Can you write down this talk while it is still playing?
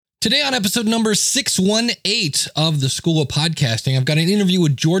Today on episode number 618 of the School of Podcasting, I've got an interview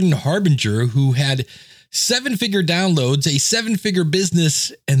with Jordan Harbinger, who had 7-figure downloads, a 7-figure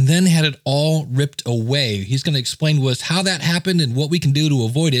business, and then had it all ripped away. He's going to explain to us how that happened and what we can do to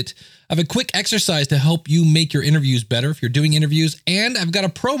avoid it. I have a quick exercise to help you make your interviews better if you're doing interviews, and I've got a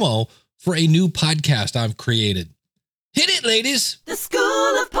promo for a new podcast I've created. Hit it, ladies! The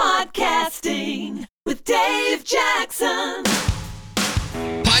School of Podcasting with Dave Jackson.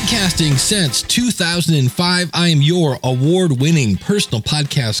 Podcasting since 2005. I am your award-winning personal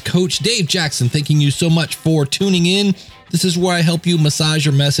podcast coach, Dave Jackson, thanking you so much for tuning in. This is where I help you massage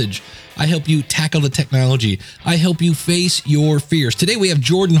your message. I help you tackle the technology. I help you face your fears. Today we have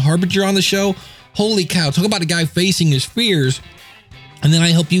Jordan Harbinger on the show. Holy cow, talk about a guy facing his fears. And then I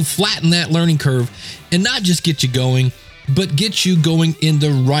help you flatten that learning curve and not just get you going, but get you going in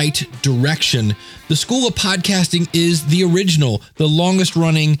the right direction. The School of Podcasting is the original, the longest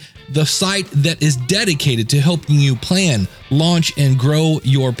running, the site that is dedicated to helping you plan, launch, and grow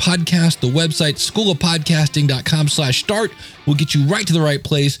your podcast. The website, schoolofpodcasting.com/start, will get you right to the right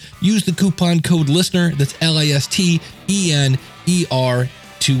place. Use the coupon code LISTENER, that's LISTENER,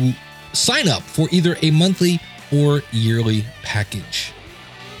 to sign up for either a monthly or yearly package.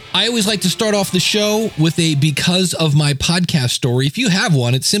 I always like to start off the show with a because of my podcast story. If you have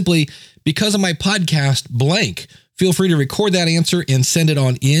one, it's simply because of my podcast blank. Feel free to record that answer and send it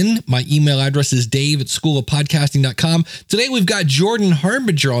on in. My email address is dave@schoolofpodcasting.com. Today we've got Jordan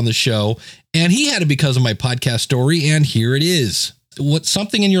Harbinger on the show, and he had a because of my podcast story, and here it is. What's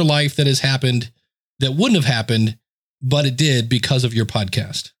something in your life that has happened that wouldn't have happened, but it did because of your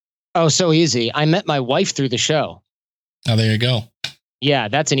podcast? Oh, so easy. I met my wife through the show. Oh, there you go. Yeah,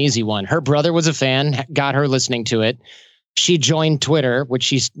 that's an easy one. Her brother was a fan, got her listening to it. She joined Twitter, which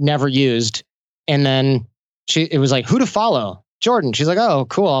she's never used. And then it was like, who to follow? Jordan. She's like, oh,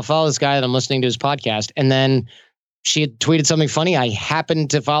 cool. I'll follow this guy that I'm listening to his podcast. And then she had tweeted something funny. I happened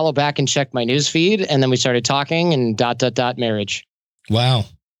to follow back and check my news feed. And then we started talking and ... marriage. Wow.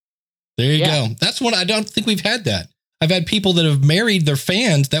 There you go. That's one. I don't think we've had that. I've had people that have married their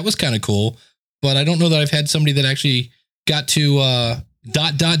fans. That was kind of cool. But I don't know that I've had somebody that actually got to ...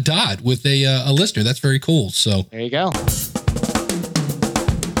 with a listener. That's very cool. So there you go.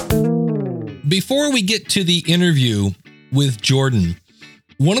 Before we get to the interview with Jordan,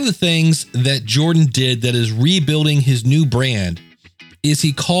 one of the things that Jordan did that is rebuilding his new brand is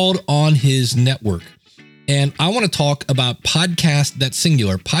he called on his network. And I want to talk about podcast, that's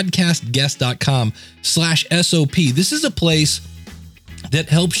singular, podcastguest.com/SOP. This is a place that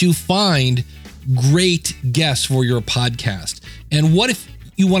helps you find great guests for your podcast. And what if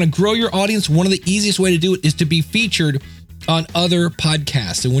you want to grow your audience? One of the easiest way to do it is to be featured on other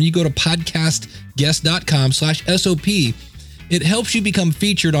podcasts. And when you go to podcastguest.com/SOP, it helps you become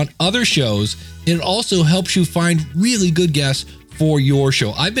featured on other shows. And it also helps you find really good guests for your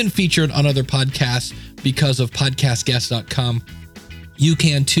show. I've been featured on other podcasts because of podcastguest.com. You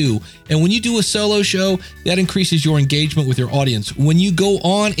can too. And when you do a solo show, that increases your engagement with your audience. When you go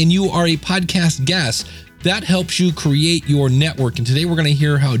on and you are a podcast guest, that helps you create your network. And today we're going to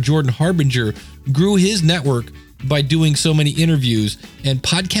hear how Jordan Harbinger grew his network by doing so many interviews. And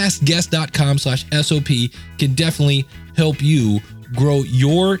podcastguest.com/SOP can definitely help you grow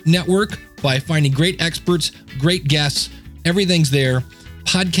your network by finding great experts, great guests. Everything's there.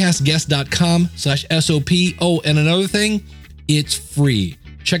 Podcastguest.com/SOP. Oh, and another thing, it's free.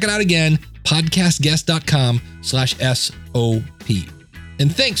 Check it out again, podcastguest.com/SOP.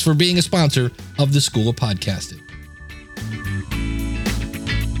 And thanks for being a sponsor of the School of Podcasting.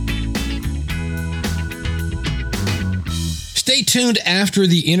 Stay tuned after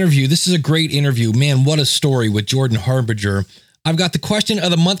the interview. This is a great interview. Man, what a story with Jordan Harbinger. I've got the question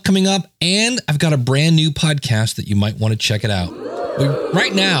of the month coming up, and I've got a brand new podcast that you might want to check it out.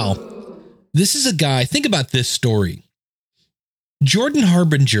 Right now, this is a guy, think about this story. Jordan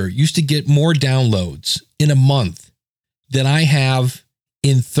Harbinger used to get more downloads in a month than I have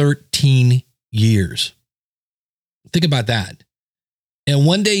in 13 years. Think about that. And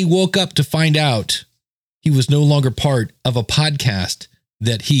one day he woke up to find out he was no longer part of a podcast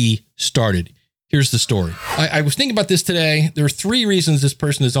that he started. Here's the story. I was thinking about this today. There are 3 reasons this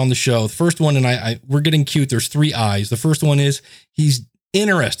person is on the show. The first one, and we're getting cute. There's 3 eyes. The first one is he's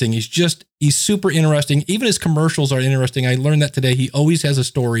interesting. He's super interesting. Even his commercials are interesting. I learned that today. He always has a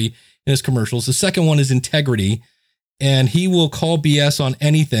story in his commercials. The second one is integrity, and he will call BS on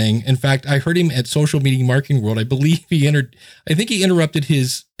anything. In fact, I heard him at Social Media Marketing World. I believe I think he interrupted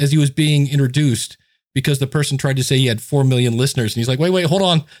as he was being introduced because the person tried to say he had 4 million listeners. And he's like, wait, hold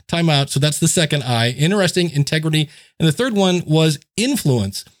on, time out. So that's the second I. Interesting, integrity. And the third one was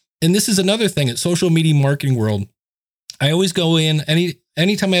influence. And this is another thing at social media marketing world. I always go in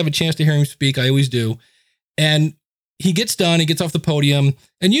anytime I have a chance to hear him speak, I always do. And he gets done, he gets off the podium,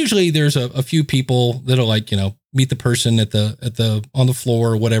 and usually there's a few people that'll like, meet the person on the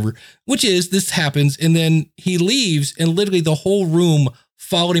floor or whatever, this happens. And then he leaves and literally the whole room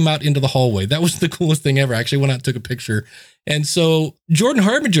followed him out into the hallway. That was the coolest thing ever. I actually went out and took a picture. And so Jordan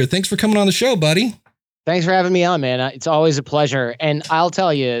Harbinger, thanks for coming on the show, buddy. Thanks for having me on, man. It's always a pleasure. And I'll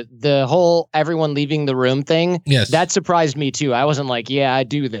tell you, the whole everyone leaving the room thing, yes, that surprised me too. I wasn't like, yeah, I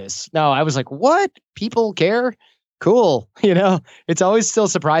do this. No, I was like, what? People care? Cool. It's always still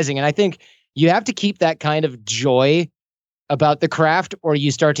surprising. And I think you have to keep that kind of joy about the craft, or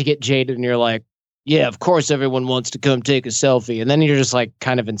you start to get jaded and you're like, yeah, of course everyone wants to come take a selfie. And then you're just like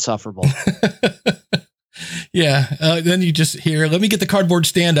kind of insufferable. Yeah. Then you just hear, let me get the cardboard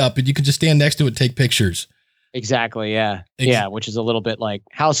stand up, and you can just stand next to it and take pictures. Exactly. Yeah. Yeah. Which is a little bit like,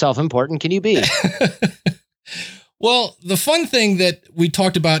 how self-important can you be? Well, the fun thing that we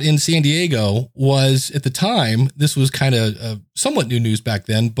talked about in San Diego was, at the time, this was kind of somewhat new news back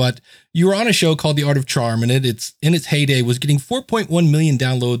then, but you were on a show called The Art of Charm, and it's in its heyday was getting 4.1 million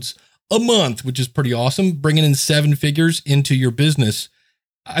downloads a month, which is pretty awesome, bringing in 7 figures into your business.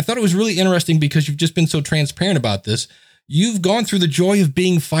 I thought it was really interesting because you've just been so transparent about this. You've gone through the joy of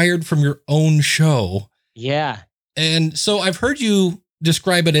being fired from your own show. Yeah. And so I've heard you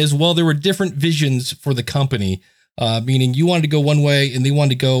describe it as, well, there were different visions for the company, meaning you wanted to go one way and they wanted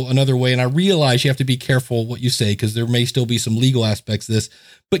to go another way. And I realize you have to be careful what you say, because there may still be some legal aspects of this.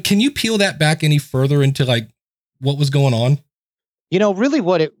 But can you peel that back any further into like what was going on? Really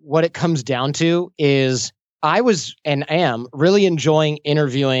what it comes down to is I was and am really enjoying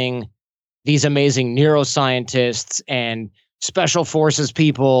interviewing these amazing neuroscientists and special forces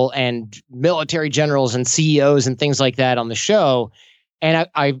people and military generals and CEOs and things like that on the show. And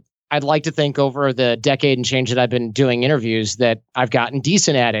I'd like to think over the decade and change that I've been doing interviews that I've gotten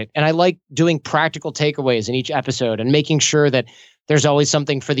decent at it. And I like doing practical takeaways in each episode and making sure that there's always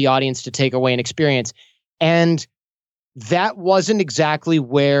something for the audience to take away and experience. And that wasn't exactly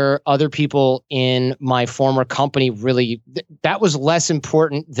where other people in my former company really, that was less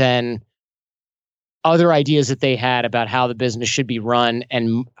important than other ideas that they had about how the business should be run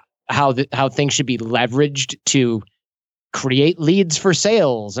and how things should be leveraged to create leads for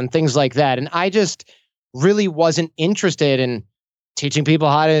sales and things like that. And I just really wasn't interested in teaching people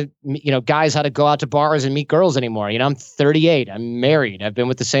how to, guys how to go out to bars and meet girls anymore. I'm 38. I'm married. I've been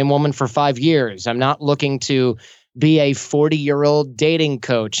with the same woman for 5 years. I'm not looking to be a 40-year-old dating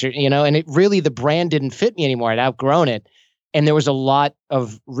coach, and it really, the brand didn't fit me anymore. I'd outgrown it. And there was a lot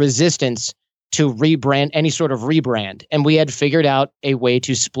of resistance to any sort of rebrand. And we had figured out a way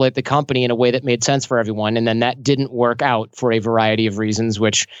to split the company in a way that made sense for everyone. And then that didn't work out for a variety of reasons,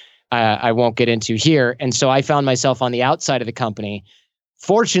 which I won't get into here. And so I found myself on the outside of the company.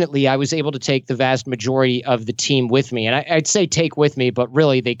 Fortunately, I was able to take the vast majority of the team with me. And I'd say take with me, but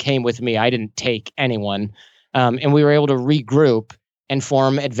really they came with me. I didn't take anyone. And we were able to regroup and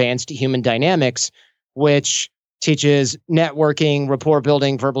form Advanced Human Dynamics, which teaches networking, rapport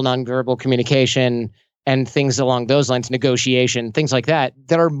building, verbal, nonverbal communication, and things along those lines, negotiation, things like that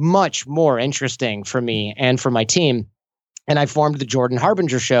are much more interesting for me and for my team. And I formed the Jordan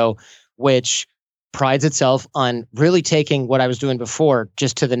Harbinger Show, which prides itself on really taking what I was doing before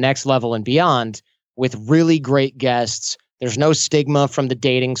just to the next level and beyond, with really great guests. There's no stigma from the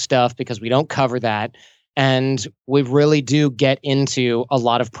dating stuff because we don't cover that. And we really do get into a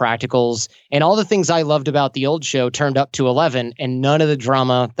lot of practicals, and all the things I loved about the old show turned up to 11, and none of the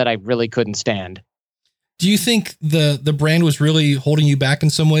drama that I really couldn't stand. Do you think the brand was really holding you back in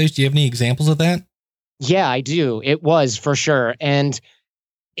some ways? Do you have any examples of that? Yeah, I do. It was for sure. And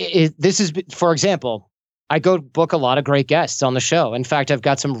this is, for example, I go book a lot of great guests on the show. In fact, I've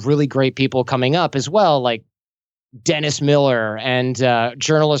got some really great people coming up as well, like Dennis Miller and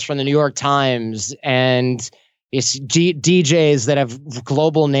journalists from the New York Times and DJs that have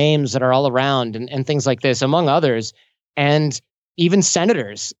global names that are all around and things like this, among others, and even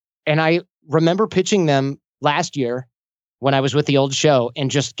senators. And I remember pitching them last year when I was with the old show and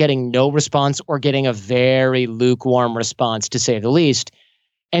just getting no response, or getting a very lukewarm response, to say the least.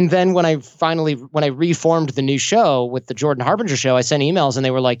 And then when I reformed the new show with the Jordan Harbinger Show, I sent emails and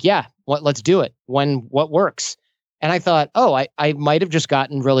they were like, yeah, let's do it. What works? And I thought, I might have just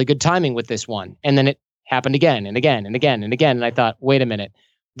gotten really good timing with this one. And then it happened again and again and again and again. And I thought, wait a minute,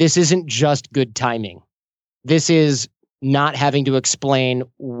 this isn't just good timing. This is not having to explain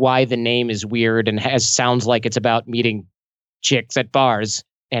why the name is weird and sounds like it's about meeting chicks at bars,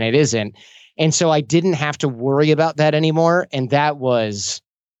 and it isn't. And so I didn't have to worry about that anymore. And that was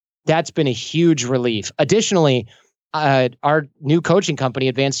that's been a huge relief. Additionally, our new coaching company,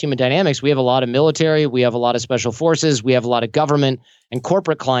 Advanced Human Dynamics, we have a lot of military, we have a lot of special forces, we have a lot of government and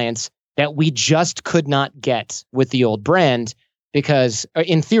corporate clients that we just could not get with the old brand because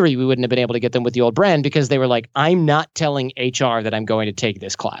in theory, we wouldn't have been able to get them with the old brand because they were like, I'm not telling HR that I'm going to take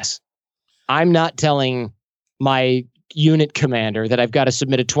this class. I'm not telling my unit commander that I've got to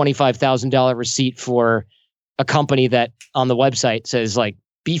submit a $25,000 receipt for a company that on the website says like,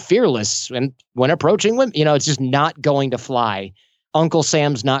 be fearless and when approaching women, it's just not going to fly. Uncle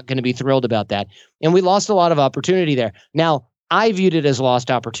Sam's not going to be thrilled about that. And we lost a lot of opportunity there. Now, I viewed it as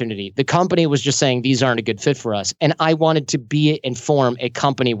lost opportunity. The company was just saying these aren't a good fit for us. And I wanted to be and form a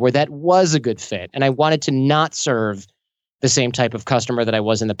company where that was a good fit. And I wanted to not serve the same type of customer that I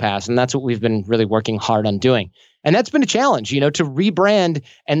was in the past. And that's what we've been really working hard on doing. And that's been a challenge, to rebrand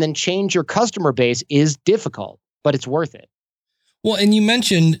and then change your customer base is difficult, but it's worth it. Well, and you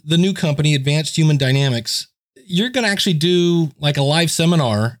mentioned the new company, Advanced Human Dynamics. You're going to actually do like a live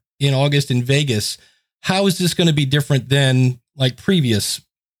seminar in August in Vegas. How is this going to be different than like previous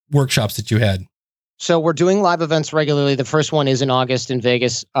workshops that you had? So we're doing live events regularly. The first one is in August in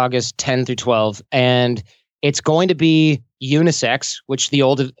Vegas, August 10 through 12. And it's going to be unisex, which the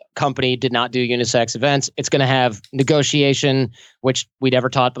old company did not do unisex events. It's going to have negotiation, which we never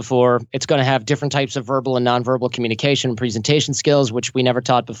taught before. It's going to have different types of verbal and nonverbal communication and presentation skills, which we never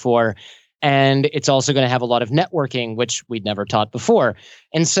taught before. And it's also going to have a lot of networking, which we'd never taught before.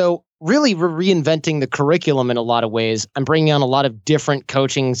 And so really we're reinventing the curriculum in a lot of ways. I'm bringing on a lot of different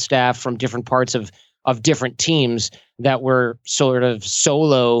coaching staff from different parts of different teams that were sort of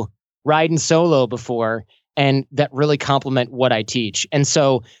riding solo before, and that really complement what I teach. And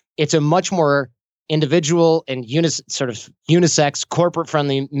so it's a much more individual and unisex,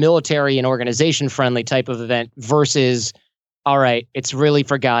 corporate-friendly, military and organization-friendly type of event versus, all right, it's really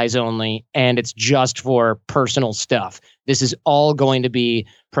for guys only, and it's just for personal stuff. This is all going to be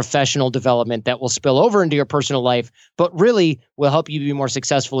professional development that will spill over into your personal life, but really will help you be more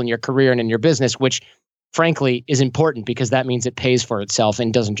successful in your career and in your business, which, frankly, is important because that means it pays for itself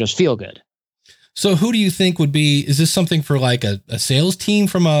and doesn't just feel good. So who do you think is this something for like a sales team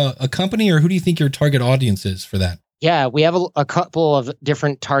from a company, or who do you think your target audience is for that? Yeah, we have a couple of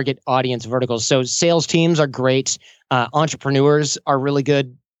different target audience verticals. So sales teams are great. Entrepreneurs are really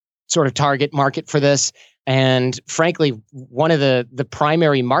good sort of target market for this. And frankly, one of the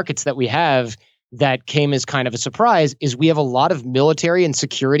primary markets that we have that came as kind of a surprise is we have a lot of military and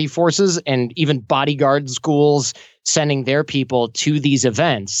security forces and even bodyguard schools sending their people to these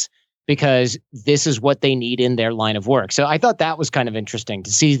events, because this is what they need in their line of work. So I thought that was kind of interesting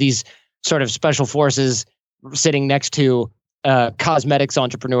to see these sort of special forces sitting next to a cosmetics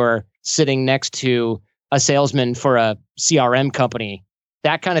entrepreneur, sitting next to a salesman for a CRM company.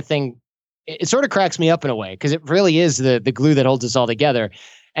 That kind of thing, it sort of cracks me up in a way because it really is the glue that holds us all together.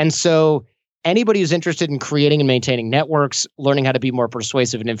 And so anybody who's interested in creating and maintaining networks, learning how to be more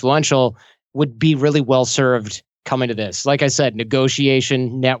persuasive and influential would be really well served coming to this. Like I said,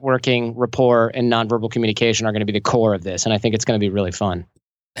 negotiation, networking, rapport, and nonverbal communication are going to be the core of this. And I think it's going to be really fun.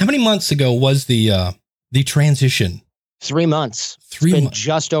 How many months ago was the transition? 3 months. It's been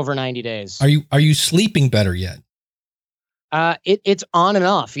just over 90 days. Are you sleeping better yet? It's on and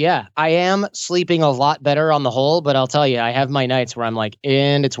off. Yeah, I am sleeping a lot better on the whole, but I'll tell you, I have my nights where I'm like,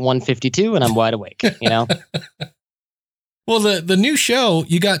 and it's 1:52 and I'm wide awake, Well, the new show,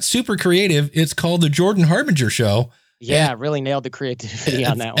 you got super creative. It's called the Jordan Harbinger Show. Yeah, really nailed the creativity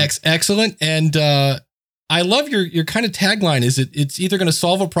on that one. Excellent. And I love your kind of tagline is it's either going to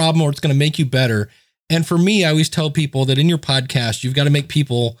solve a problem or it's going to make you better. And for me, I always tell people that in your podcast, you've got to make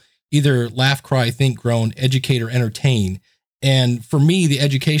people either laugh, cry, think, groan, educate, or entertain. And for me, the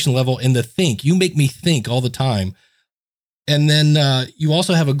education level and the think, you make me think all the time. And then you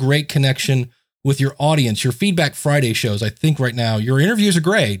also have a great connection with your audience. Your Feedback Friday shows, I think right now, your interviews are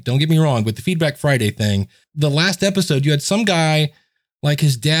great. Don't get me wrong, with the Feedback Friday thing. The last episode, you had some guy, like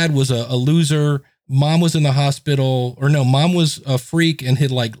his dad was a loser. Mom was in the hospital, or no, mom was a freak and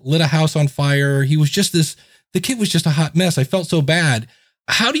had like lit a house on fire. He was just the kid was just a hot mess. I felt so bad.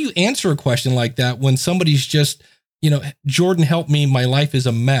 How do you answer a question like that when somebody's just, Jordan, help me, my life is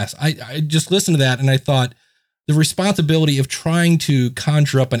a mess? I just listened to that and I thought the responsibility of trying to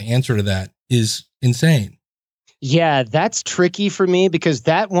conjure up an answer to that is insane. Yeah, that's tricky for me because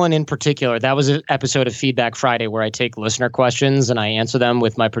that one in particular, that was an episode of Feedback Friday where I take listener questions and I answer them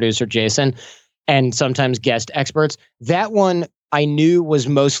with my producer, Jason, and sometimes guest experts. That one I knew was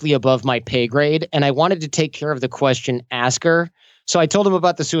mostly above my pay grade, and I wanted to take care of the question asker. So I told him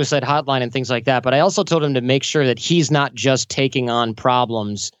about the suicide hotline and things like that, but I also told him to make sure that he's not just taking on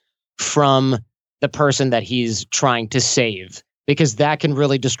problems from the person that he's trying to save, because that can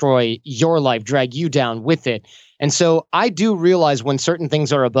really destroy your life, drag you down with it. And so I do realize when certain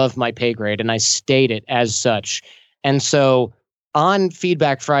things are above my pay grade, and I state it as such. And so on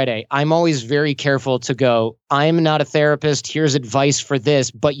Feedback Friday, I'm always very careful to go, I'm not a therapist. Here's advice for this,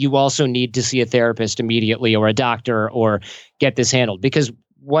 but you also need to see a therapist immediately, or a doctor, or get this handled. Because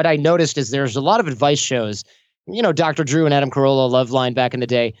what I noticed is there's a lot of advice shows, Dr. Drew and Adam Carolla, Loveline back in the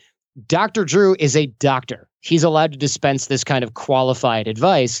day. Dr. Drew is a doctor. He's allowed to dispense this kind of qualified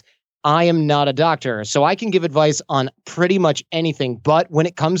advice. I am not a doctor, so I can give advice on pretty much anything. But when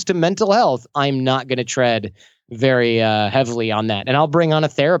it comes to mental health, I'm not going to tread very heavily on that. And I'll bring on a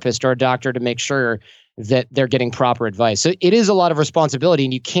therapist or a doctor to make sure that they're getting proper advice. So it is a lot of responsibility,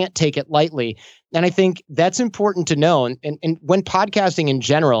 and you can't take it lightly. And I think that's important to know. And when podcasting in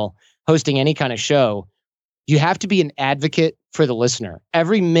general, hosting any kind of show, you have to be an advocate for the listener.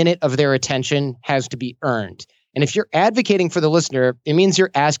 Every minute of their attention has to be earned. And if you're advocating for the listener, it means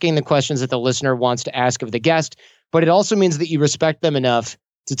you're asking the questions that the listener wants to ask of the guest, but it also means that you respect them enough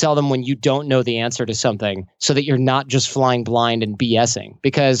to tell them when you don't know the answer to something, so that you're not just flying blind and BSing.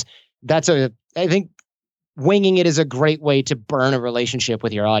 Because I think winging it is a great way to burn a relationship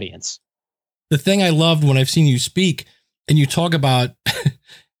with your audience. The thing I loved when I've seen you speak and you talk about,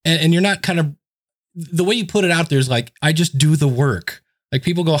 and you're not kind of, the way you put it out there is like, I just do the work. Like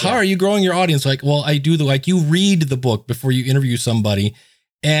people go, how are you growing your audience? Like, well, I do you read the book before you interview somebody.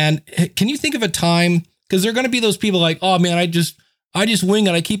 And can you think of a time, because there are going to be those people like, oh man, I just wing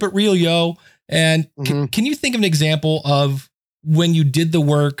it. I keep it real, yo. And can you think of an example of when you did the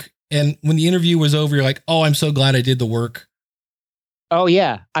work and when the interview was over, you're like, oh, I'm so glad I did the work? Oh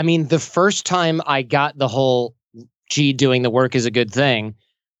yeah. I mean, the first time I got the whole, doing the work is a good thing,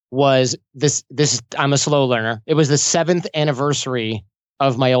 was this, I'm a slow learner. It was the 7th anniversary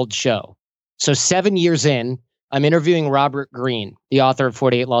of my old show. So 7 years in, I'm interviewing Robert Greene, the author of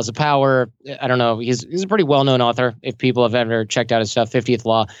 48 Laws of Power. I don't know. He's a pretty well-known author. If people have ever checked out his stuff, 50th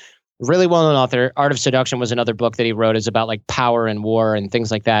Law, really well-known author. Art of Seduction was another book that he wrote, is about like power and war and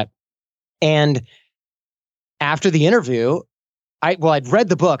things like that. And after the interview, I'd read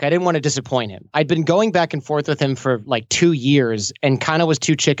the book. I didn't want to disappoint him. I'd been going back and forth with him for like 2 years and kind of was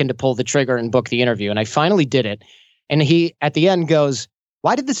too chicken to pull the trigger and book the interview. And I finally did it. And he, at the end, goes,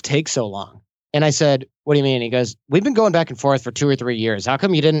 why did this take so long? And I said, what do you mean? He goes, we've been going back and forth for 2 or 3 years. How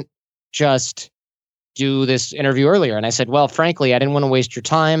come you didn't just do this interview earlier? And I said, well, frankly, I didn't want to waste your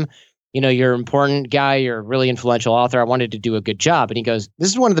time. You're an important guy. You're a really influential author. I wanted to do a good job. And he goes, this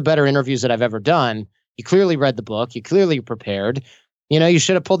is one of the better interviews that I've ever done. You clearly read the book. You clearly prepared. You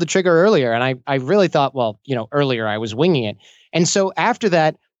should have pulled the trigger earlier. And I really thought, well, earlier I was winging it. And so after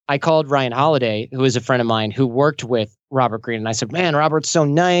that, I called Ryan Holiday, who is a friend of mine who worked with Robert Greene. And I said, man, Robert's so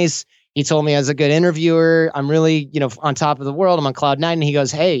nice. He told me I was a good interviewer. I'm really, on top of the world. I'm on cloud 9. And he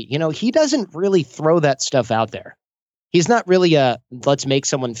goes, hey, he doesn't really throw that stuff out there. He's not really a let's make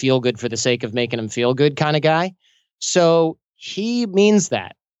someone feel good for the sake of making them feel good kind of guy. So he means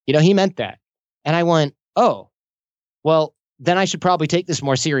that. He meant that. And I went, oh, well, then I should probably take this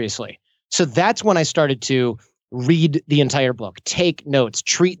more seriously. So that's when I started to read the entire book, take notes,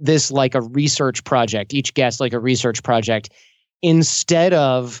 treat this like a research project, each guest like a research project, instead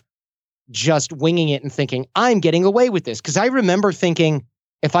of just winging it and thinking, I'm getting away with this. Because I remember thinking,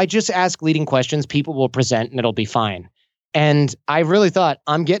 if I just ask leading questions, people will present and it'll be fine. And I really thought,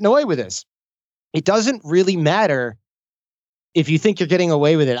 I'm getting away with this. It doesn't really matter if you think you're getting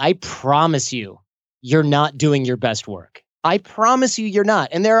away with it. I promise you, you're not doing your best work. I promise you, you're not.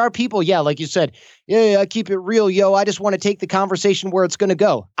 And there are people, like you said, I keep it real, yo. I just want to take the conversation where it's going to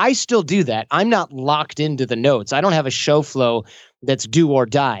go. I still do that. I'm not locked into the notes. I don't have a show flow that's do or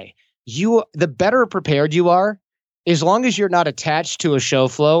die. The better prepared you are, as long as you're not attached to a show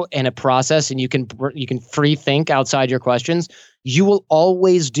flow and a process, and you can free think outside your questions, you will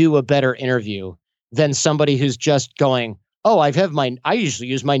always do a better interview than somebody who's just going, oh, I usually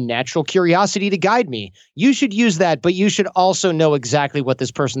use my natural curiosity to guide me. You should use that, but you should also know exactly what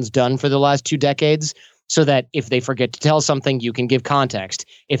this person's done for the last 2 decades, so that if they forget to tell something, you can give context.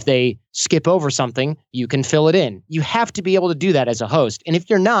 If they skip over something, you can fill it in. You have to be able to do that as a host. And if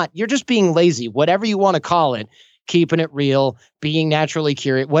you're not, you're just being lazy, whatever you want to call it, keeping it real, being naturally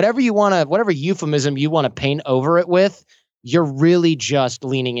curious, whatever euphemism you want to paint over it with, you're really just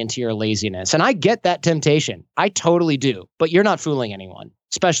leaning into your laziness. And I get that temptation. I totally do. But you're not fooling anyone,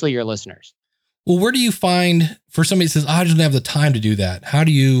 especially your listeners. Well, where do you find, for somebody that says, I just don't have the time to do that, how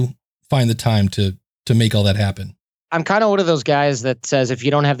do you find the time to make all that happen? I'm kind of one of those guys that says if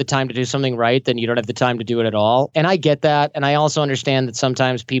you don't have the time to do something right, then you don't have the time to do it at all. And I get that. And I also understand that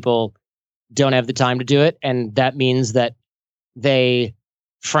sometimes people don't have the time to do it. And that means that they,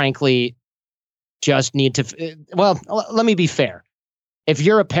 frankly, just need to. Well, let me be fair. If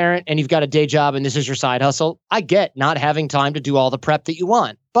you're a parent and you've got a day job and this is your side hustle, I get not having time to do all the prep that you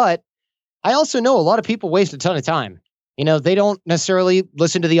want. But I also know a lot of people waste a ton of time. They don't necessarily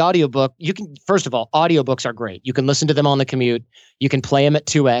listen to the audiobook. You can, first of all, audiobooks are great. You can listen to them on the commute. You can play them at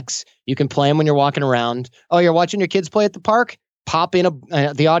 2x. You can play them when you're walking around. Oh, you're watching your kids play at the park? Pop in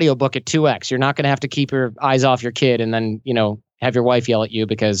the audiobook at 2x. You're not going to have to keep your eyes off your kid and then, have your wife yell at you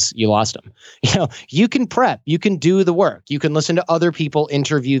because you lost them. You can prep. You can do the work. You can listen to other people,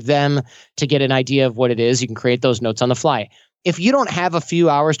 interview them to get an idea of what it is. You can create those notes on the fly. If you don't have a few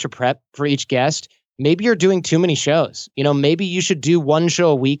hours to prep for each guest, maybe you're doing too many shows. Maybe you should do one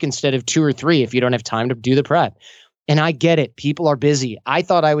show a week instead of 2 or 3 if you don't have time to do the prep. And I get it. People are busy. I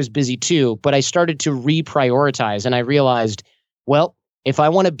thought I was busy too, but I started to reprioritize and I realized, well, if I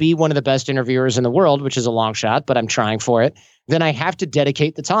want to be one of the best interviewers in the world, which is a long shot, but I'm trying for it, then I have to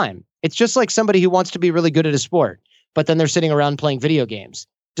dedicate the time. It's just like somebody who wants to be really good at a sport, but then they're sitting around playing video games.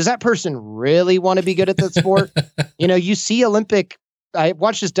 Does that person really want to be good at the sport? You see I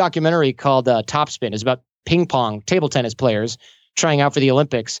watched this documentary called Topspin. It's about ping pong, table tennis players trying out for the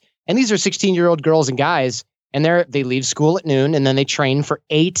Olympics. And these are 16-year-old girls and guys, and they leave school at noon, and then they train for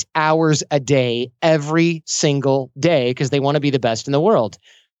 8 hours a day, every single day, because they want to be the best in the world.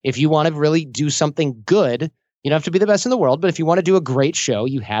 If you want to really do something good, you don't have to be the best in the world, but if you want to do a great show,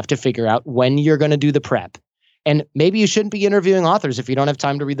 you have to figure out when you're going to do the prep. And maybe you shouldn't be interviewing authors if you don't have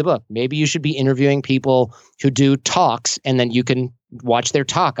time to read the book. Maybe you should be interviewing people who do talks, and then you can watch their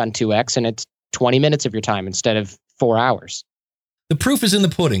talk on 2x, and it's 20 minutes of your time instead of 4 hours. The proof is in the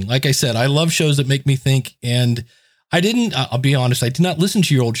pudding. Like I said, I love shows that make me think. And I'll be honest, I did not listen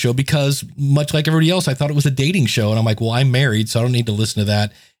to your old show because, much like everybody else, I thought it was a dating show. And I'm like, well, I'm married, so I don't need to listen to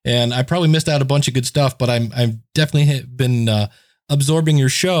that. And I probably missed out a bunch of good stuff, but I've definitely been absorbing your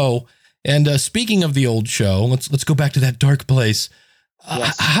show. And speaking of the old show, let's go back to that dark place.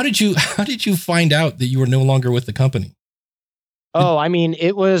 Yes. How did you find out that you were no longer with the company? Oh, I mean,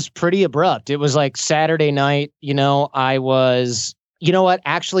 it was pretty abrupt. It was like Saturday night. I was,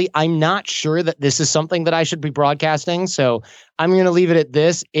 actually, I'm not sure that this is something that I should be broadcasting. So I'm going to leave it at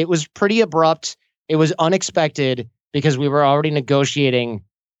this. It was pretty abrupt. It was unexpected because we were already negotiating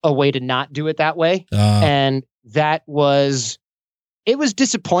a way to not do it that way. And it was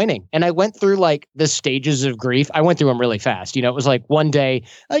disappointing. And I went through like the stages of grief. I went through them really fast. It was like one day,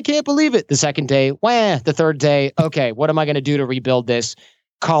 I can't believe it. The second day, wah. The third day, okay, what am I going to do to rebuild this?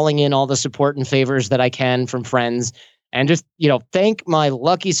 Calling in all the support and favors that I can from friends. And just, thank my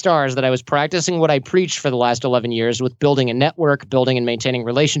lucky stars that I was practicing what I preached for the last 11 years with building a network, building and maintaining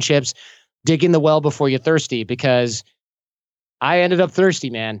relationships, digging the well before you're thirsty, because I ended up thirsty,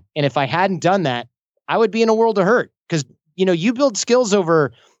 man. And if I hadn't done that, I would be in a world of hurt, because you build skills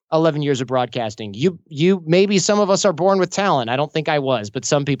over 11 years of broadcasting. You maybe some of us are born with talent. I don't think I was, but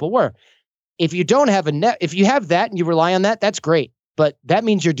some people were. If you don't have if you have that and you rely on that, that's great. But that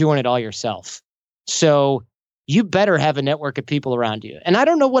means you're doing it all yourself. So you better have a network of people around you. And I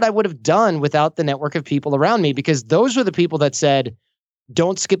don't know what I would have done without the network of people around me, because those were the people that said,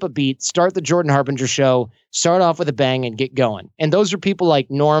 don't skip a beat, start the Jordan Harbinger show, start off with a bang and get going. And those are people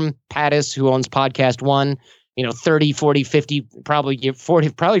like Norm Pattis, who owns Podcast One, 30, 40, 50,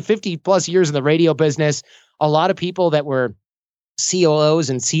 probably 50 plus years in the radio business. A lot of people that were COOs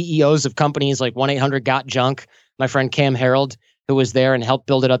and CEOs of companies like 1-800-GOT-JUNK. My friend Cam Harold, who was there and helped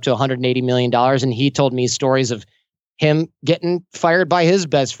build it up to $180 million. And he told me stories of him getting fired by his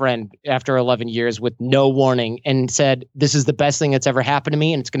best friend after 11 years with no warning, and said, this is the best thing that's ever happened to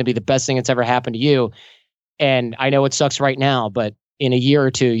me, and it's going to be the best thing that's ever happened to you. And I know it sucks right now, but in a year or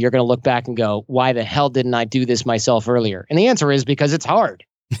two, you're going to look back and go, why the hell didn't I do this myself earlier? And the answer is because it's hard.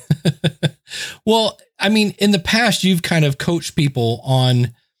 Well, I mean, in the past, you've kind of coached people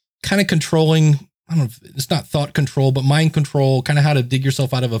on kind of controlling, I don't know, it's not thought control, but mind control, kind of how to dig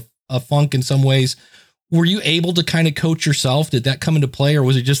yourself out of a funk in some ways. Were you able to kind of coach yourself? Did that come into play, or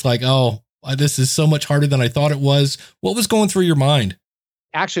was it just like, oh, this is so much harder than I thought it was? What was going through your mind?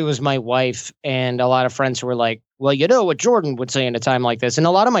 Actually, it was my wife and a lot of friends who were like, well, what Jordan would say in a time like this. And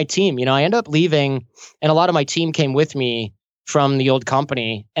a lot of my team, I ended up leaving, and a lot of my team came with me from the old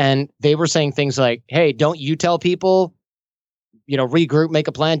company, and they were saying things like, hey, don't you tell people, regroup, make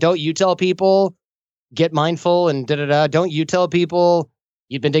a plan. Don't you tell people, get mindful and da-da-da. Don't you tell people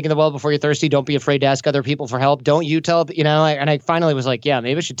you've been digging the well before you're thirsty. Don't be afraid to ask other people for help. Don't you tell, and I finally was like, yeah,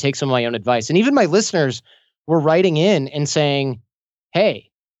 maybe I should take some of my own advice. And even my listeners were writing in and saying, hey,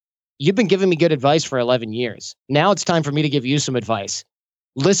 you've been giving me good advice for 11 years. Now it's time for me to give you some advice.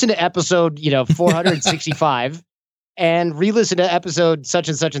 Listen to episode, 465 and re-listen to episode such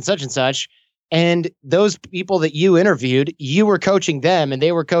and such and such and such. And those people that you interviewed, you were coaching them and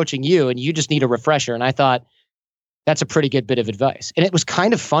they were coaching you, and you just need a refresher. And I thought that's a pretty good bit of advice. And it was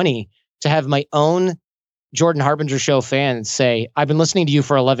kind of funny to have my own Jordan Harbinger show fans say, I've been listening to you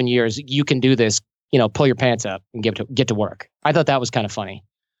for 11 years. You can do this, pull your pants up and get to work. I thought that was kind of funny.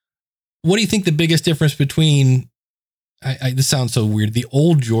 What do you think the biggest difference between, this sounds so weird, the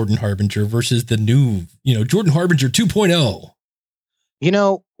old Jordan Harbinger versus the new, Jordan Harbinger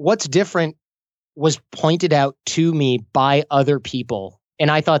 2.0? What's different was pointed out to me by other people. And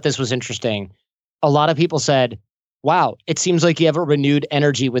I thought this was interesting. A lot of people said, wow, it seems like you have a renewed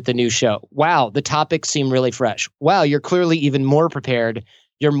energy with the new show. Wow, the topics seem really fresh. Wow, you're clearly even more prepared.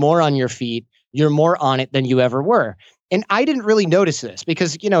 You're more on your feet. You're more on it than you ever were. And I didn't really notice this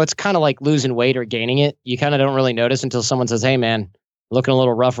because, it's kind of like losing weight or gaining it. You kind of don't really notice until someone says, hey, man, looking a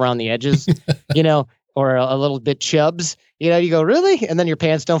little rough around the edges, or a little bit chubs. You go, really? And then your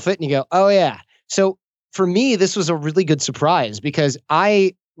pants don't fit and you go, oh, yeah. So for me, this was a really good surprise because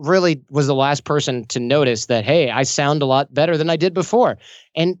I really was the last person to notice that, hey, I sound a lot better than I did before.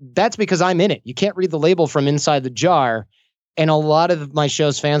 And that's because I'm in it. You can't read the label from inside the jar. And a lot of my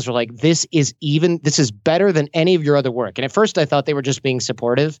show's fans were like, this is better than any of your other work. And at first I thought they were just being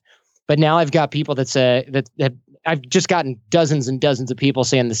supportive, but now I've got people that say that I've just gotten dozens and dozens of people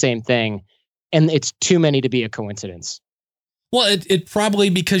saying the same thing. And it's too many to be a coincidence. Well, it probably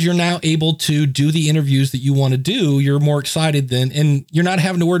because you're now able to do the interviews that you want to do, you're more excited and you're not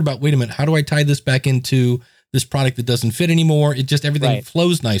having to worry about, wait a minute, how do I tie this back into this product that doesn't fit anymore? It just, everything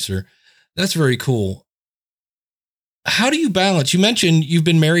flows nicer. That's very cool. How do you balance? You mentioned you've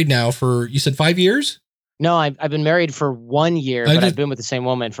been married now for, you said 5 years? No, I've been married for 1 year, but I've been with the same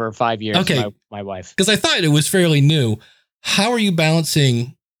woman for 5 years. Okay. My wife. Because I thought it was fairly new. How are you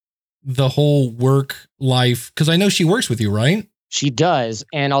balancing the whole work life? Because I know she works with you, right? She does.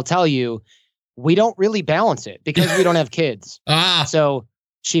 And I'll tell you, we don't really balance it because we don't have kids. So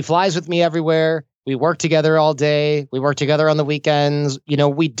she flies with me everywhere. We work together all day. We work together on the weekends.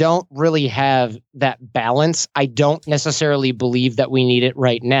 We don't really have that balance. I don't necessarily believe that we need it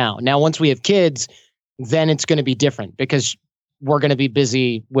right now. Now, once we have kids, then it's going to be different because we're going to be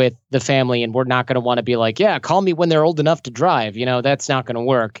busy with the family and we're not going to want to be like, yeah, call me when they're old enough to drive. That's not going to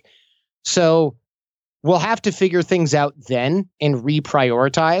work. So we'll have to figure things out then and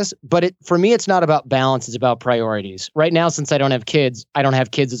reprioritize. But for me, it's not about balance. It's about priorities. Right now, since I don't have kids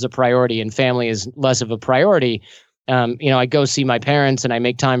as a priority and family is less of a priority. I go see my parents and I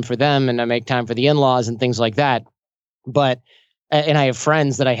make time for them and I make time for the in-laws and things like that. And I have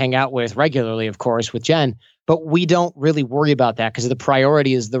friends that I hang out with regularly, of course, with Jen. But we don't really worry about that because the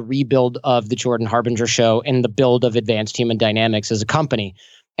priority is the rebuild of the Jordan Harbinger show and the build of Advanced Human Dynamics as a company.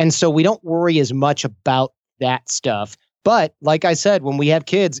 And so we don't worry as much about that stuff. But like I said, when we have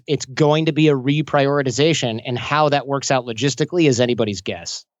kids, it's going to be a reprioritization, and how that works out logistically is anybody's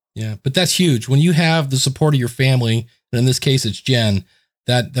guess. Yeah, but that's huge. When you have the support of your family, and in this case, it's Jen,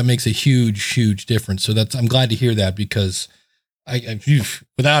 that makes a huge, huge difference. So I'm glad to hear that because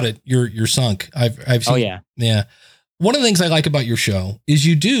without it, you're sunk. I've seen, oh yeah. Yeah. One of the things I like about your show is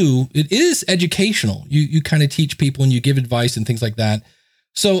it is educational. You kind of teach people and you give advice and things like that.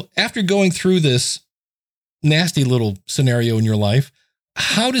 So after going through this nasty little scenario in your life,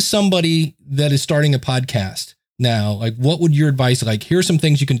 how does somebody that is starting a podcast now, what would your advice, here's some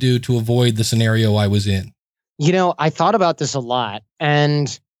things you can do to avoid the scenario I was in? I thought about this a lot,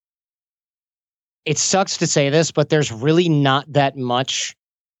 and it sucks to say this, but there's really not that much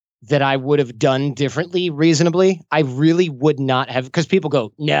that I would have done differently reasonably. I really would not have, because people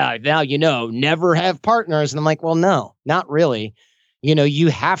go, no, now, never have partners. And I'm like, well, no, not really. You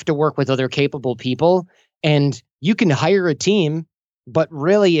have to work with other capable people and you can hire a team, but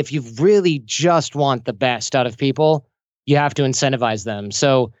really, if you really just want the best out of people, you have to incentivize them.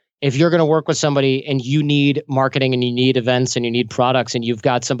 So if you're going to work with somebody and you need marketing and you need events and you need products and you've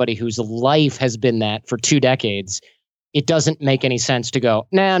got somebody whose life has been that for 2 decades, it doesn't make any sense to go,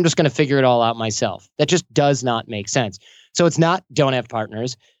 nah, I'm just going to figure it all out myself. That just does not make sense. So it's not don't have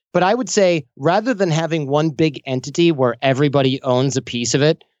partners. But I would say rather than having one big entity where everybody owns a piece of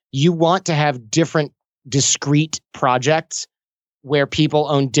it, you want to have different discrete projects where people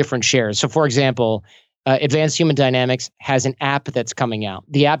own different shares. So for example, Advanced Human Dynamics has an app that's coming out.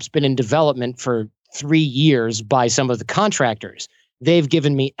 The app's been in development for 3 years by some of the contractors. They've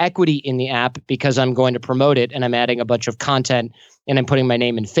given me equity in the app because I'm going to promote it and I'm adding a bunch of content and I'm putting my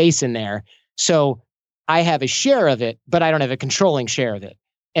name and face in there. So I have a share of it, but I don't have a controlling share of it.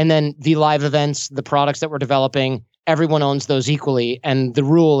 And then the live events, the products that we're developing, everyone owns those equally. And the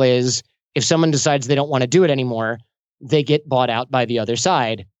rule is if someone decides they don't want to do it anymore, they get bought out by the other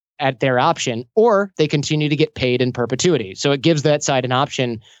side at their option, or they continue to get paid in perpetuity. So it gives that side an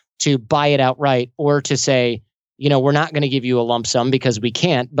option to buy it outright or to say, we're not going to give you a lump sum because we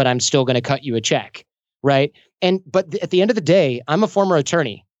can't, but I'm still going to cut you a check. Right. But at the end of the day, I'm a former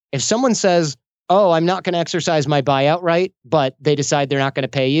attorney. If someone says, oh, I'm not going to exercise my buyout right, but they decide they're not going to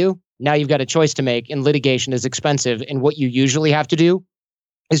pay you, now you've got a choice to make, and litigation is expensive. And what you usually have to do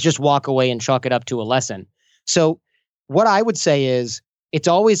is just walk away and chalk it up to a lesson. So what I would say is it's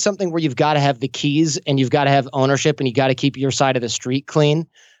always something where you've got to have the keys and you've got to have ownership and you got to keep your side of the street clean.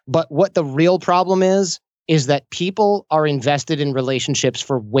 But what the real problem is that people are invested in relationships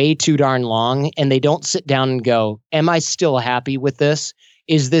for way too darn long, and they don't sit down and go, am I still happy with this?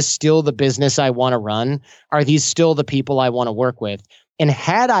 Is this still the business I want to run? Are these still the people I want to work with? And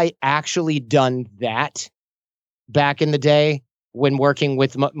had I actually done that back in the day when working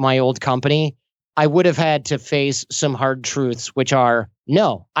with my old company, I would have had to face some hard truths, which are,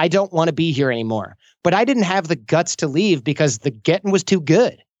 no, I don't want to be here anymore. But I didn't have the guts to leave because the getting was too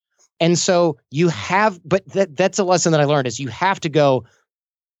good. And so that's a lesson that I learned is you have to go,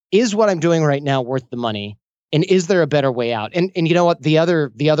 is what I'm doing right now worth the money? And is there a better way out? And you know what? The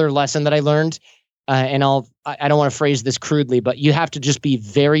other lesson that I learned, and I don't want to phrase this crudely, but you have to just be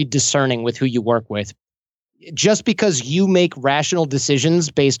very discerning with who you work with. Just because you make rational decisions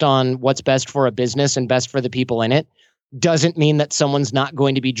based on what's best for a business and best for the people in it, doesn't mean that someone's not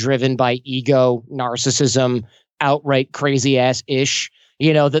going to be driven by ego, narcissism, outright crazy ass ish,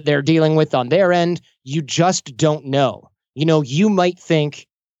 that they're dealing with on their end. You just don't know. You might think,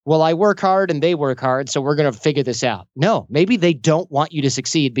 well, I work hard and they work hard, so we're going to figure this out. No, maybe they don't want you to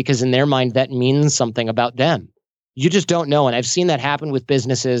succeed because in their mind, that means something about them. You just don't know. And I've seen that happen with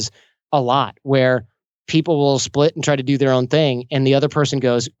businesses a lot where people will split and try to do their own thing. And the other person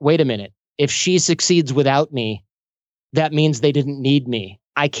goes, wait a minute, if she succeeds without me, that means they didn't need me.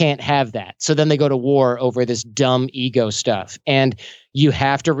 I can't have that. So then they go to war over this dumb ego stuff. And you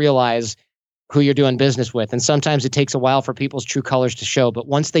have to realize who you're doing business with. And sometimes it takes a while for people's true colors to show. But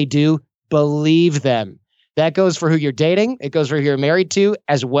once they do, believe them. That goes for who you're dating. It goes for who you're married to,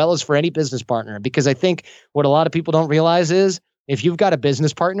 as well as for any business partner. Because I think what a lot of people don't realize is if you've got a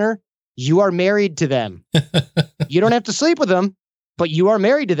business partner, you are married to them. You don't have to sleep with them, but you are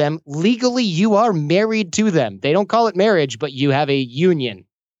married to them. Legally, you are married to them. They don't call it marriage, but you have a union.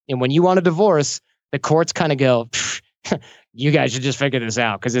 And when you want a divorce, the courts kind of go, you guys should just figure this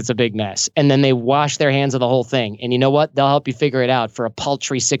out because it's a big mess. And then they wash their hands of the whole thing. And you know what? They'll help you figure it out for a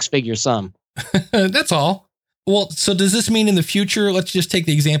paltry 6-figure sum. That's all. Well, so does this mean in the future, let's just take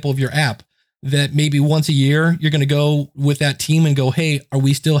the example of your app, that maybe once a year, you're going to go with that team and go, hey, are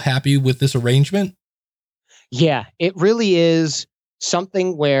we still happy with this arrangement? Yeah, it really is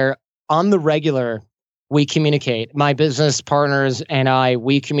something where on the regular, we communicate. My business partners and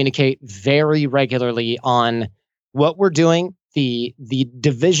we communicate very regularly on what we're doing. The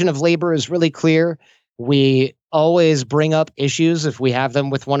division of labor is really clear. We always bring up issues if we have them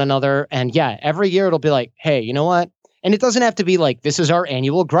with one another. And yeah, every year it'll be like, hey, you know what? And it doesn't have to be like, this is our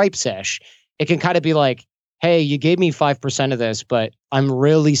annual gripe sesh. It can kind of be like, hey, you gave me 5% of this, but I'm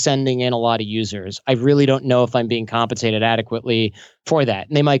really sending in a lot of users. I really don't know if I'm being compensated adequately for that.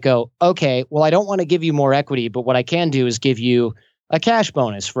 And they might go, okay, well, I don't want to give you more equity, but what I can do is give you a cash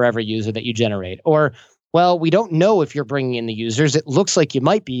bonus for every user that you generate. Or, well, we don't know if you're bringing in the users. It looks like you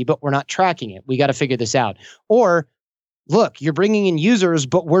might be, but we're not tracking it. We got to figure this out. Or, look, you're bringing in users,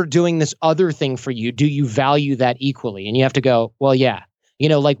 but we're doing this other thing for you. Do you value that equally? And you have to go, well, yeah.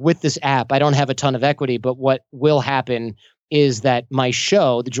 Like with this app, I don't have a ton of equity, but what will happen is that my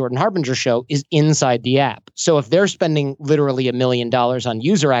show, the Jordan Harbinger show, is inside the app. So if they're spending literally $1 million on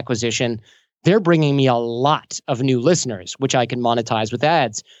user acquisition, they're bringing me a lot of new listeners, which I can monetize with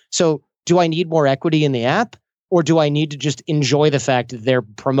ads. So do I need more equity in the app, or do I need to just enjoy the fact that they're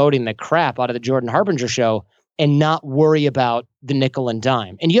promoting the crap out of the Jordan Harbinger show and not worry about the nickel and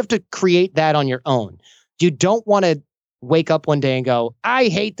dime? And you have to create that on your own. You don't want to wake up one day and go, I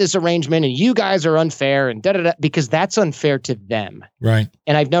hate this arrangement and you guys are unfair and da-da-da, because that's unfair to them. Right.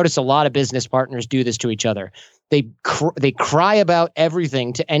 And I've noticed a lot of business partners do this to each other. They cry about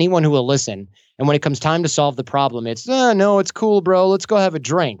everything to anyone who will listen. And when it comes time to solve the problem, it's, no, it's cool, bro. Let's go have a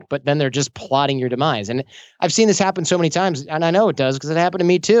drink. But then they're just plotting your demise. And I've seen this happen so many times, and I know it does because it happened to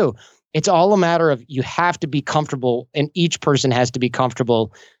me too. It's all a matter of you have to be comfortable, and each person has to be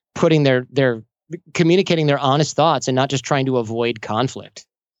comfortable putting their communicating their honest thoughts and not just trying to avoid conflict.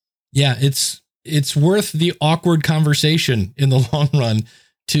 Yeah, it's it's worth the awkward conversation in the long run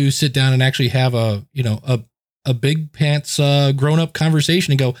to sit down and actually have a big pants grown up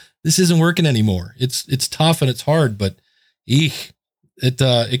conversation and go, this isn't working anymore. It's tough and it's hard, but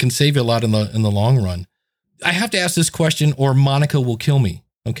it can save you a lot in the long run. I have to ask this question or Monica will kill me.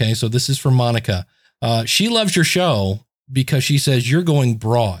 Okay. So this is for Monica. She loves your show because she says you're going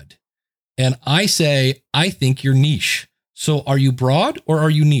broad. And I say, I think you're niche. So are you broad or are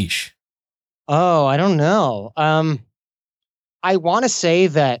you niche? Oh, I don't know. I want to say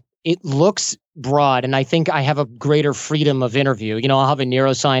that it looks broad, and I think I have a greater freedom of interview. I'll have a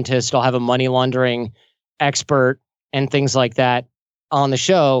neuroscientist, I'll have a money laundering expert and things like that on the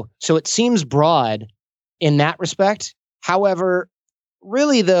show. So it seems broad in that respect. However,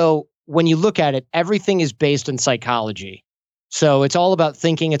 really though, when you look at it, everything is based in psychology. So it's all about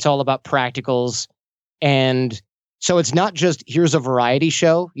thinking, it's all about practicals. And so it's not just, here's a variety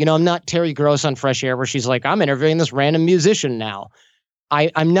show. I'm not Terry Gross on Fresh Air where she's like, I'm interviewing this random musician now.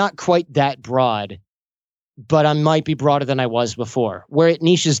 I'm not quite that broad, but I might be broader than I was before. Where it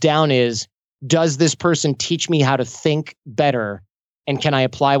niches down is, does this person teach me how to think better? And can I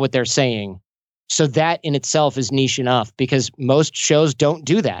apply what they're saying? So that in itself is niche enough, because most shows don't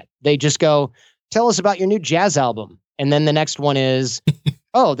do that. They just go, tell us about your new jazz album. And then the next one is,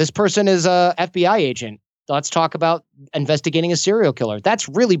 oh, this person is a FBI agent. Let's talk about investigating a serial killer. That's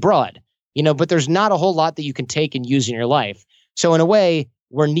really broad, but there's not a whole lot that you can take and use in your life. So in a way,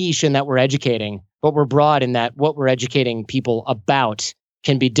 we're niche in that we're educating, but we're broad in that what we're educating people about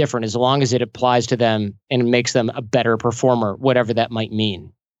can be different as long as it applies to them and makes them a better performer, whatever that might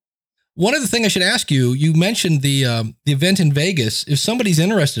mean. One other thing I should ask you, you mentioned the event in Vegas. If somebody's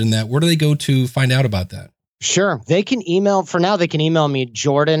interested in that, where do they go to find out about that? Sure. They can email me,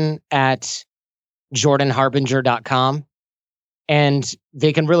 jordan@jordanharbinger.com. And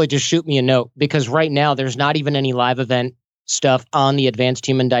they can really just shoot me a note, because right now there's not even any live event stuff on the Advanced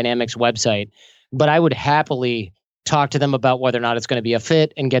Human Dynamics website. But I would happily talk to them about whether or not it's going to be a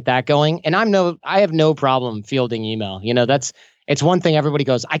fit and get that going. And I have no problem fielding email. It's one thing everybody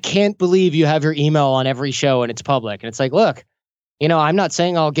goes, I can't believe you have your email on every show and it's public. And it's like, look, I'm not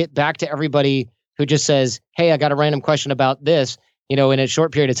saying I'll get back to everybody who just says, hey, I got a random question about this, in a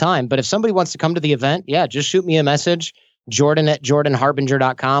short period of time. But if somebody wants to come to the event, yeah, just shoot me a message,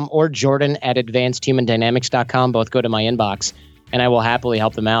 jordan@jordanharbinger.com or jordan@advancedhumandynamics.com. Both go to my inbox and I will happily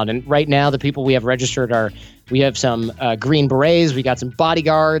help them out. And right now, the people we have registered we have some Green Berets, we got some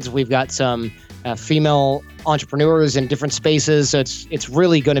bodyguards, we've got some female entrepreneurs in different spaces. So it's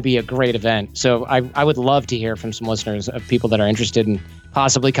really going to be a great event. So I would love to hear from some listeners of people that are interested in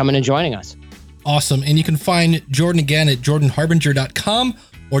possibly coming and joining us. Awesome. And you can find Jordan again at jordanharbinger.com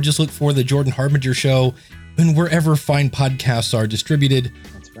or just look for the Jordan Harbinger Show and wherever fine podcasts are distributed.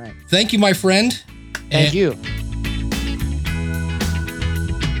 That's right. Thank you, my friend. Thank you.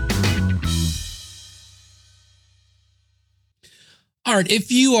 All right.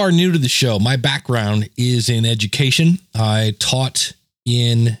 If you are new to the show, my background is in education. I taught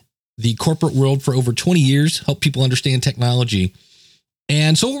in the corporate world for over 20 years, help people understand technology.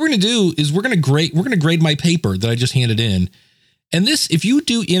 And so what we're going to do is we're going to grade my paper that I just handed in. And this, if you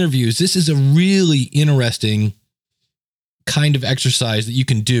do interviews, this is a really interesting kind of exercise that you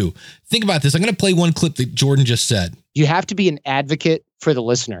can do. Think about this. I'm going to play one clip that Jordan just said. You have to be an advocate for the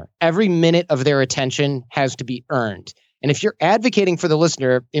listener. Every minute of their attention has to be earned. And if you're advocating for the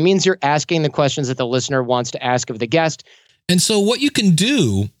listener, it means you're asking the questions that the listener wants to ask of the guest. And so what you can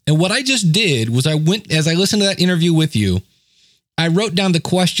do, and what I just did was as I listened to that interview with you, I wrote down the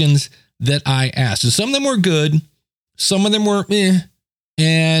questions that I asked. So some of them were good, some of them were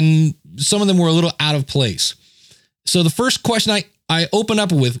and some of them were a little out of place. So the first question I open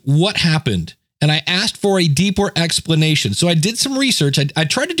up with, what happened? And I asked for a deeper explanation. So I did some research. I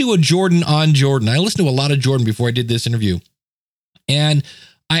tried to do a Jordan on Jordan. I listened to a lot of Jordan before I did this interview. And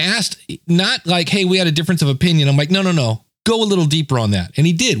I asked, not like, hey, we had a difference of opinion. I'm like, no, go a little deeper on that. And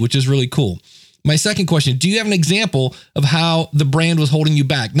he did, which is really cool. My second question, do you have an example of how the brand was holding you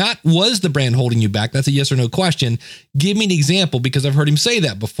back? Not was the brand holding you back? That's a yes or no question. Give me an example, because I've heard him say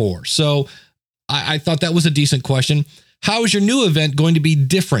that before. So I thought that was a decent question. How is your new event going to be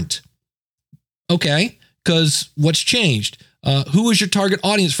different? Okay, because what's changed? Who is your target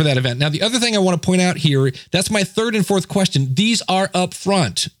audience for that event? Now, the other thing I want to point out here, that's my third and fourth question. These are up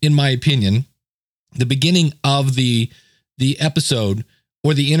front, in my opinion, the beginning of the episode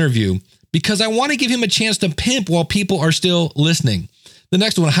or the interview, because I want to give him a chance to pimp while people are still listening. The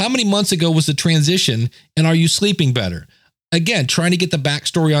next one, how many months ago was the transition, and are you sleeping better? Again, trying to get the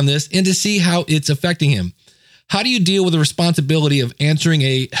backstory on this and to see how it's affecting him. How do you deal with the responsibility of answering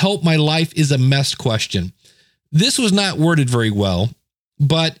a help my life is a mess question? This was not worded very well,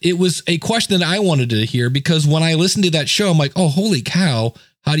 but it was a question that I wanted to hear because when I listened to that show, I'm like, oh, holy cow,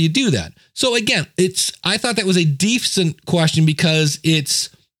 how do you do that? So again, I thought that was a decent question because it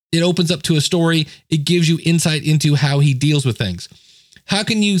opens up to a story. It gives you insight into how he deals with things. How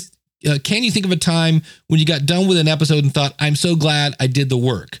can you think of a time when you got done with an episode and thought, I'm so glad I did the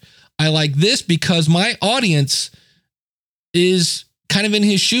work? I like this because my audience is kind of in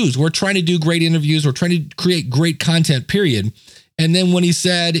his shoes. We're trying to do great interviews. We're trying to create great content, period. And then when he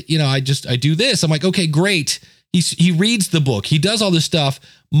said, I do this, I'm like, okay, great. He reads the book. He does all this stuff.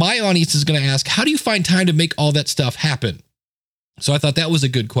 My audience is going to ask, how do you find time to make all that stuff happen? So I thought that was a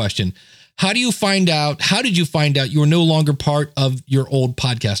good question. How did you find out you were no longer part of your old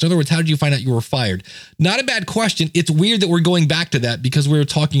podcast? In other words, how did you find out you were fired? Not a bad question. It's weird that we're going back to that because we were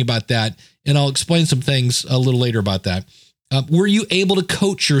talking about that, and I'll explain some things a little later about that. Were you able to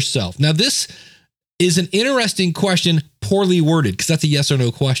coach yourself? Now, this is an interesting question, poorly worded, because that's a yes or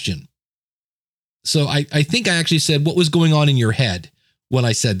no question. So I think I actually said, what was going on in your head when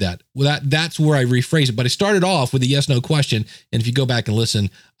I said that? Well, that's where I rephrased it. But I started off with a yes, no question. And if you go back and listen,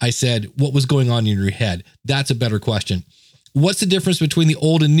 I said, what was going on in your head? That's a better question. What's the difference between the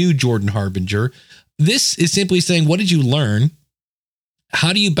old and new Jordan Harbinger? This is simply saying, what did you learn?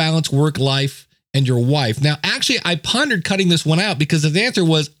 How do you balance work life and your wife? Now, actually, I pondered cutting this one out because the answer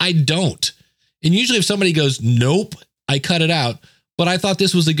was, I don't. And usually if somebody goes, nope, I cut it out. But I thought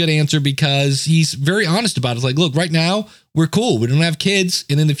this was a good answer because he's very honest about it. It's like, look, right now we're cool. We don't have kids.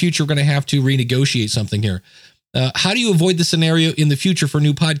 And in the future, we're going to have to renegotiate something here. How do you avoid the scenario in the future for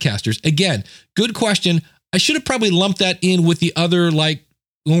new podcasters? Again, good question. I should have probably lumped that in with the other, like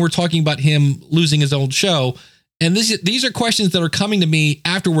when we're talking about him losing his old show. And these are questions that are coming to me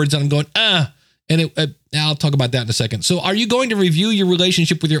afterwards. And I'm going, and I'll talk about that in a second. So are you going to review your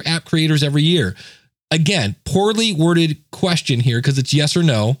relationship with your app creators every year? Again, poorly worded question here because it's yes or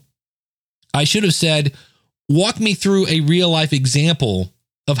no. I should have said, walk me through a real life example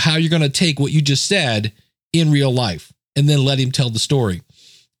of how you're going to take what you just said in real life and then let him tell the story.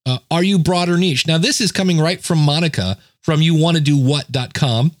 Are you broad or niche? Now, this is coming right from Monica from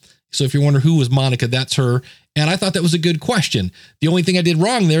youwantadowhat.com. So if you're wondering who was Monica, that's her. And I thought that was a good question. The only thing I did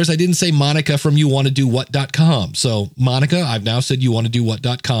wrong there is I didn't say Monica from youwantadowhat.com. So Monica, I've now said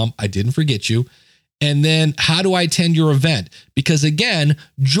youwantadowhat.com. I didn't forget you. And then how do I attend your event? Because again,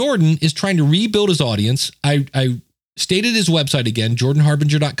 Jordan is trying to rebuild his audience. I stated his website again,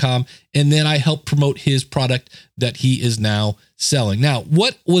 jordanharbinger.com. And then I helped promote his product that he is now selling. Now,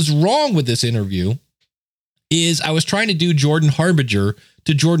 what was wrong with this interview is I was trying to do Jordan Harbinger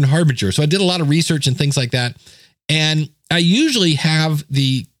to Jordan Harbinger. So I did a lot of research and things like that. And I usually have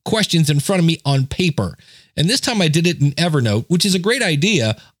the questions in front of me on paper. And this time I did it in Evernote, which is a great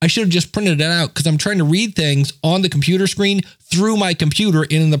idea. I should have just printed it out because I'm trying to read things on the computer screen through my computer.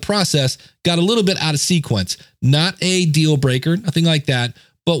 And in the process, got a little bit out of sequence. Not a deal breaker, nothing like that.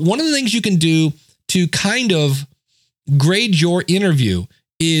 But one of the things you can do to kind of grade your interview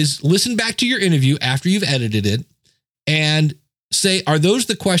is listen back to your interview after you've edited it and say, are those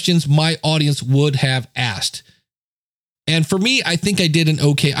the questions my audience would have asked? And for me, I think I did an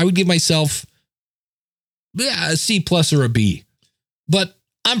okay. I would give myself a C+ or a B, but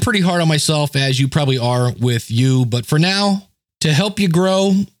I'm pretty hard on myself, as you probably are with you. But for now, to help you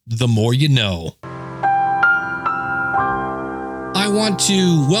grow, the more you know. I want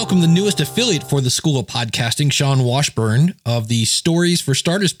to welcome the newest affiliate for the School of Podcasting, Sean Washburn of the Stories for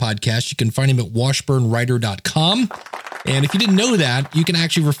Starters podcast. You can find him at washburnwriter.com. And if you didn't know that, you can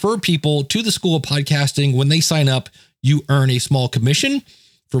actually refer people to the School of Podcasting. When they sign up, you earn a small commission.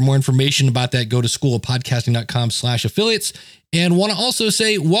 For more information about that, go to schoolofpodcasting.com/affiliates. And want to also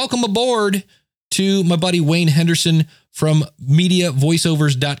say welcome aboard to my buddy Wayne Henderson from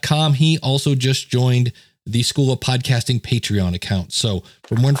mediavoiceovers.com. He also just joined the School of Podcasting Patreon account. So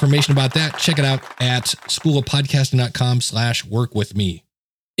for more information about that, check it out at schoolofpodcasting.com/workwithme.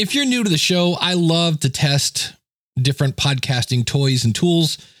 If you're new to the show, I love to test different podcasting toys and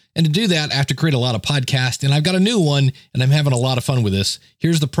tools. And to do that, I have to create a lot of podcasts, and I've got a new one, and I'm having a lot of fun with this.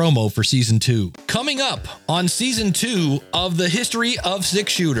 Here's the promo for season 2. Coming up on season 2 of the History of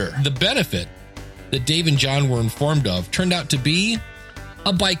Six Shooter, the benefit that Dave and John were informed of turned out to be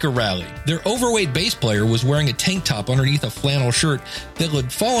a biker rally. Their overweight bass player was wearing a tank top underneath a flannel shirt that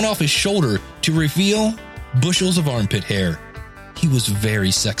had fallen off his shoulder to reveal bushels of armpit hair. He was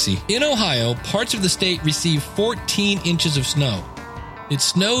very sexy. In Ohio, parts of the state receive 14 inches of snow. It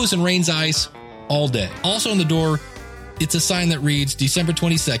snows and rains ice all day. Also on the door, it's a sign that reads December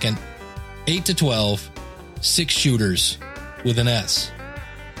 22nd, 8 to 12, Six Shooters with an S.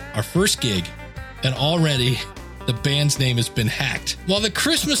 Our first gig, and already the band's name has been hacked. While the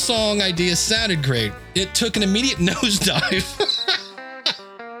Christmas song idea sounded great, it took an immediate nosedive.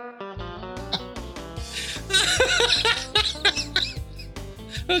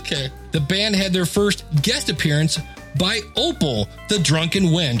 Okay. The band had their first guest appearance by Opal, the drunken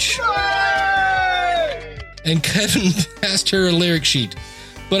wench. And Kevin passed her a lyric sheet.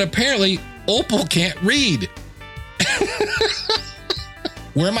 But apparently, Opal can't read.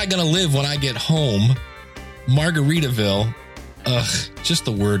 Where am I going to live when I get home? Margaritaville. Ugh, just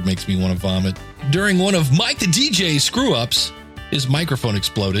the word makes me want to vomit. During one of Mike the DJ's screw-ups, his microphone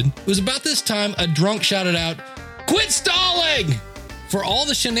exploded. It was about this time a drunk shouted out, "Quit stalling!" For all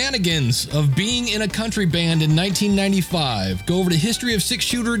the shenanigans of being in a country band in 1995, go over to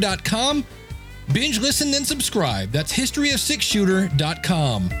historyofsixshooter.com, binge, listen, and subscribe. That's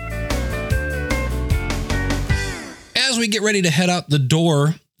historyofsixshooter.com. As we get ready to head out the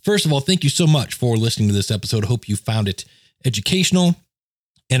door, first of all, thank you so much for listening to this episode. Hope you found it educational,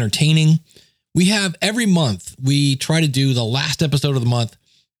 entertaining. We have every month, we try to do the last episode of the month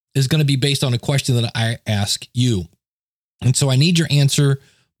is going to be based on a question that I ask you. And so I need your answer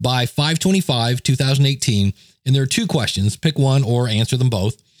by 5/25/2018. And there are two questions. Pick one or answer them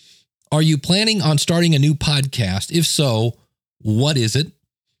both. Are you planning on starting a new podcast? If so, what is it?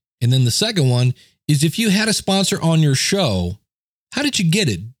 And then the second one is, if you had a sponsor on your show, how did you get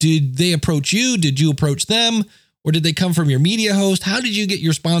it? Did they approach you? Did you approach them? Or did they come from your media host? How did you get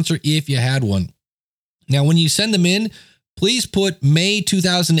your sponsor if you had one? Now, when you send them in, please put May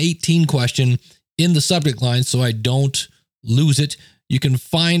 2018 question in the subject line so I don't lose it. You can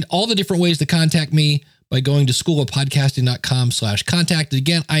find all the different ways to contact me by going to schoolofpodcasting.com/contact.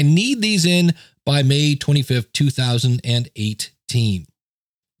 Again, I need these in by May 25th, 2018.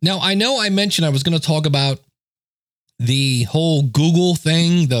 Now, I know I mentioned I was going to talk about the whole Google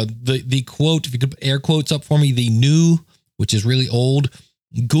thing, the quote, if you could air quotes up for me, the new, which is really old,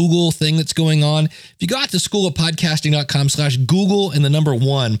 Google thing that's going on. If you go out to schoolofpodcasting.com/Google and the number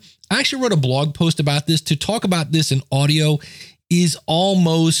 1, I actually wrote a blog post about this. To talk about this in audio is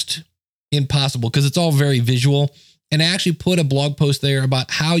almost impossible because it's all very visual. And I actually put a blog post there about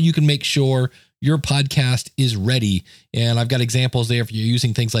how you can make sure your podcast is ready. And I've got examples there if you're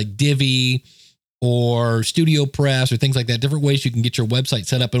using things like Divi or Studio Press or things like that, different ways you can get your website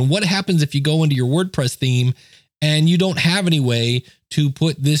set up. And what happens if you go into your WordPress theme and you don't have any way to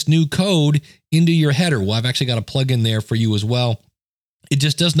put this new code into your header? Well, I've actually got a plugin there for you as well. It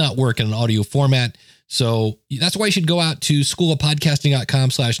just does not work in an audio format. So that's why you should go out to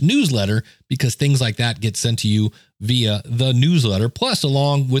schoolofpodcasting.com/newsletter, because things like that get sent to you via the newsletter, plus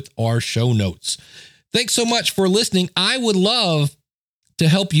along with our show notes. Thanks so much for listening. I would love to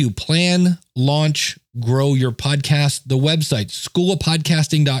help you plan, launch, grow your podcast. The website,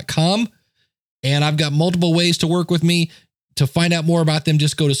 schoolofpodcasting.com. And I've got multiple ways to work with me. To find out more about them,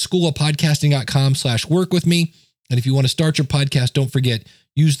 just go to schoolofpodcasting.com/work with me. And if you want to start your podcast, don't forget,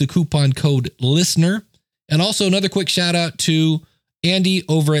 use the coupon code LISTENER. And also another quick shout out to Andy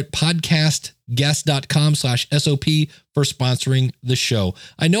over at podcastguest.com/SOP for sponsoring the show.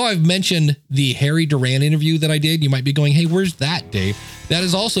 I know I've mentioned the Harry Duran interview that I did. You might be going, hey, where's that, Dave? That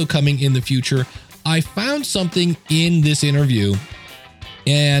is also coming in the future. I found something in this interview,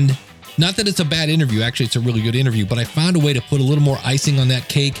 and not that it's a bad interview. Actually, it's a really good interview, but I found a way to put a little more icing on that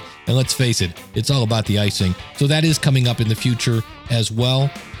cake. And let's face it, it's all about the icing. So that is coming up in the future as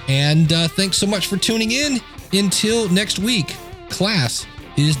well. And thanks so much for tuning in. Until next week, class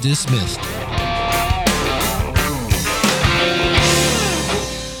is dismissed.